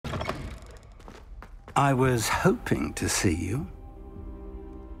I was hoping to see you.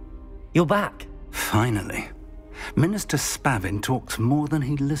 You're back. Finally. Minister Spavin talks more than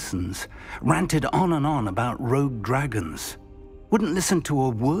he listens. Ranted on and on about rogue dragons. Wouldn't listen to a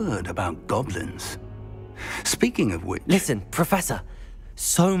word about goblins. Speaking of which... Listen, Professor.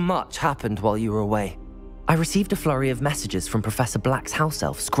 So much happened while you were away. I received a flurry of messages from Professor Black's house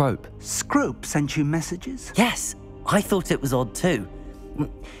elf, Scrope. Scrope sent you messages? Yes. I thought it was odd too.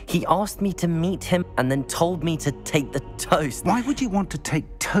 He asked me to meet him and then told me to take the toast. Why would you want to take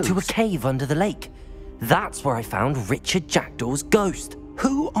toast? To a cave under the lake. That's where I found Richard Jackdaw's ghost.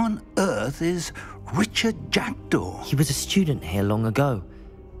 Who on earth is Richard Jackdaw? He was a student here long ago.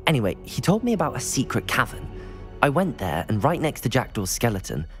 Anyway, he told me about a secret cavern. I went there, and right next to Jackdaw's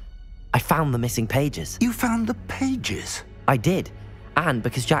skeleton, I found the missing pages. You found the pages? I did. And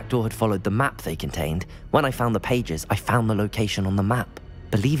because Jackdaw had followed the map they contained, when I found the pages, I found the location on the map.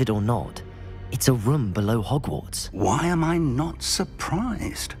 Believe it or not, it's a room below Hogwarts. Why am I not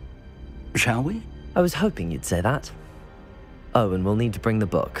surprised? Shall we? I was hoping you'd say that. Oh, and we'll need to bring the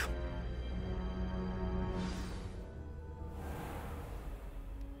book.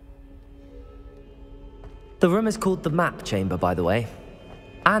 The room is called the Map Chamber, by the way.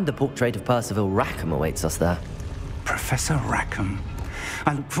 And a portrait of Percival Rackham awaits us there. Professor Rackham.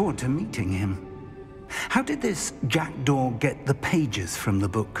 I look forward to meeting him. How did this Jackdaw get the pages from the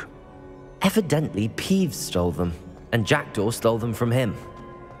book? Evidently, Peeves stole them, and Jackdaw stole them from him.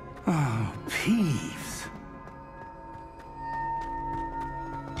 Oh, Peeves.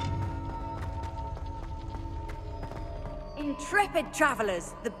 Intrepid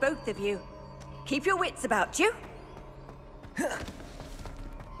travelers, the both of you. Keep your wits about you.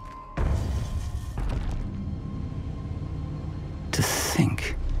 To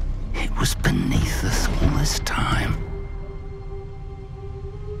think it was beneath us all this time.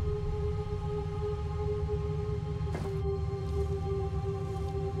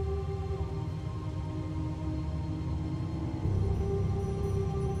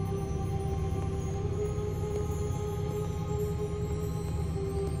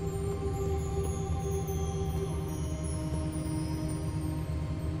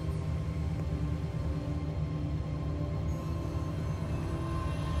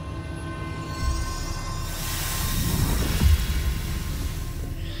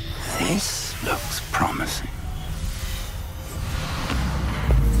 This looks promising.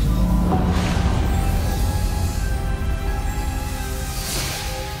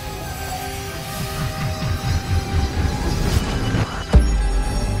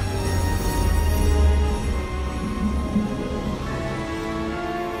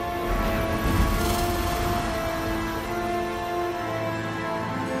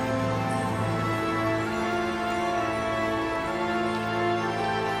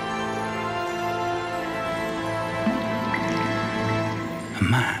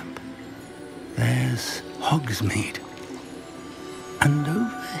 Map. There's Hogsmeade. And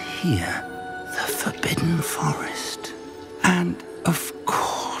over here, the Forbidden Forest. And, of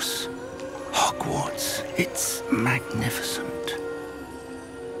course, Hogwarts. It's magnificent.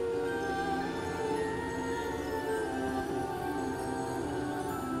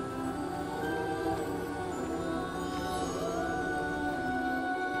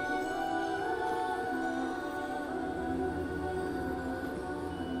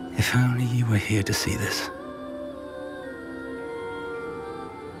 If only you were here to see this.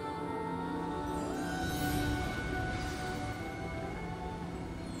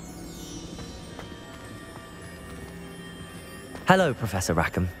 Hello, Professor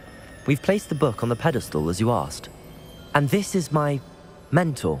Rackham. We've placed the book on the pedestal as you asked. And this is my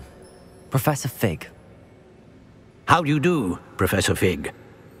mentor, Professor Fig. How do you do, Professor Fig?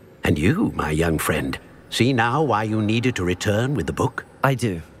 And you, my young friend, see now why you needed to return with the book? I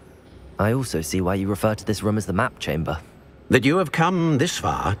do. I also see why you refer to this room as the Map Chamber. That you have come this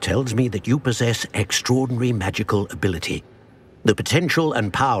far tells me that you possess extraordinary magical ability, the potential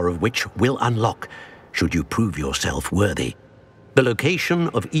and power of which will unlock should you prove yourself worthy. The location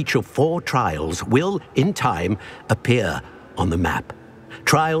of each of 4 trials will, in time, appear on the map.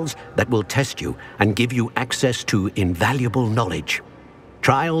 Trials that will test you and give you access to invaluable knowledge.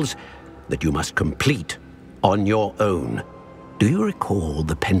 Trials that you must complete on your own. Do you recall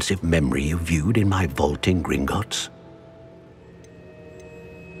the pensive memory you viewed in my vault in Gringotts?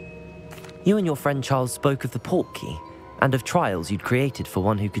 You and your friend Charles spoke of the Portkey, and of trials you'd created for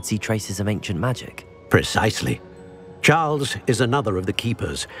one who could see traces of ancient magic. Precisely. Charles is another of the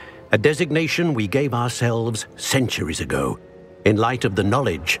Keepers, a designation we gave ourselves centuries ago, in light of the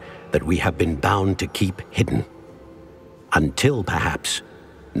knowledge that we have been bound to keep hidden. Until perhaps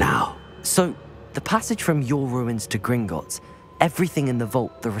now. So, The passage from your ruins to Gringotts, everything in the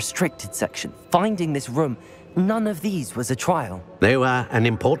vault, the restricted section, finding this room, none of these was a trial. They were an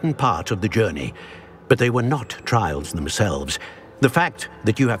important part of the journey, but they were not trials themselves. The fact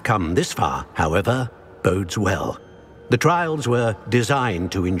that you have come this far, however, bodes well. The trials were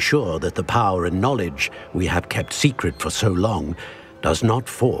designed to ensure that the power and knowledge we have kept secret for so long does not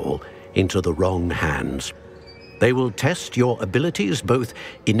fall into the wrong hands. They will test your abilities, both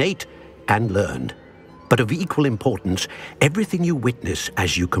innate and learned. But of equal importance, everything you witness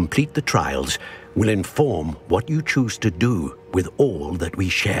as you complete the trials will inform what you choose to do with all that we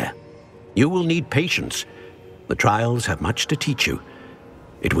share. You will need patience. The trials have much to teach you.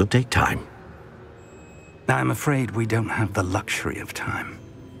 It will take time. I'm afraid we don't have the luxury of time.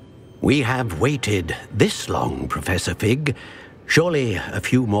 We have waited this long, Professor Fig. Surely a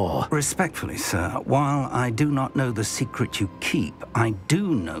few more. Respectfully, sir, while I do not know the secret you keep, I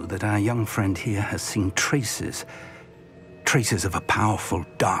do know that our young friend here has seen traces of a powerful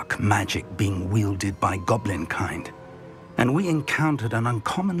dark magic being wielded by goblin kind. And we encountered an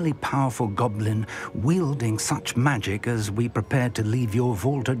uncommonly powerful goblin wielding such magic as we prepared to leave your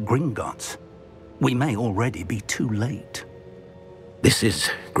vault at Gringotts. We may already be too late. This is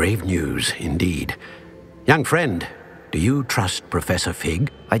grave news indeed. Young friend, do you trust Professor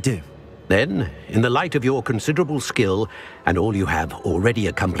Fig? I do. Then, in the light of your considerable skill and all you have already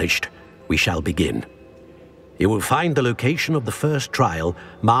accomplished, we shall begin. You will find the location of the first trial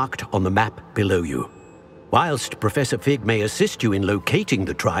marked on the map below you. Whilst Professor Fig may assist you in locating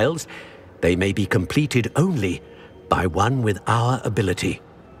the trials, they may be completed only by one with our ability.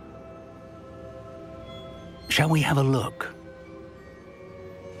 Shall we have a look?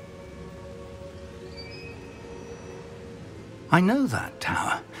 I know that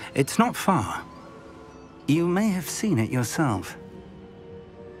tower. It's not far. You may have seen it yourself.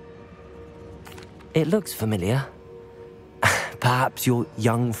 It looks familiar. Perhaps your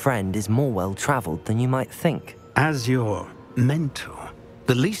young friend is more well-traveled than you might think. As your mentor,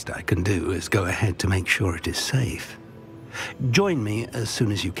 the least I can do is go ahead to make sure it is safe. Join me as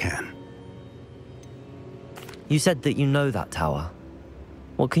soon as you can. You said that you know that tower.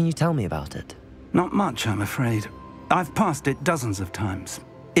 What can you tell me about it? Not much, I'm afraid. I've passed it dozens of times.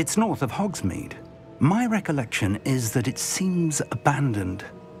 It's north of Hogsmeade. My recollection is that it seems abandoned.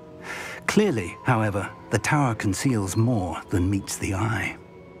 Clearly, however, the tower conceals more than meets the eye.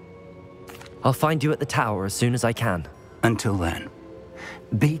 I'll find you at the tower as soon as I can. Until then,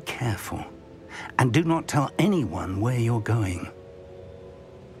 be careful, and do not tell anyone where you're going.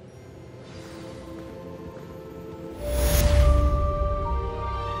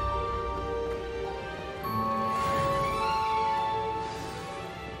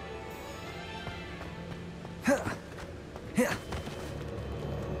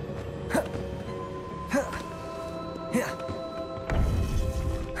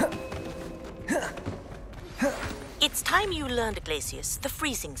 It's time you learned, Glacius, the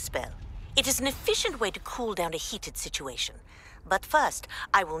freezing spell. It is an efficient way to cool down a heated situation. But first,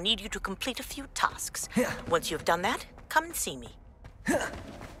 I will need you to complete a few tasks. Once you've done that, come and see me.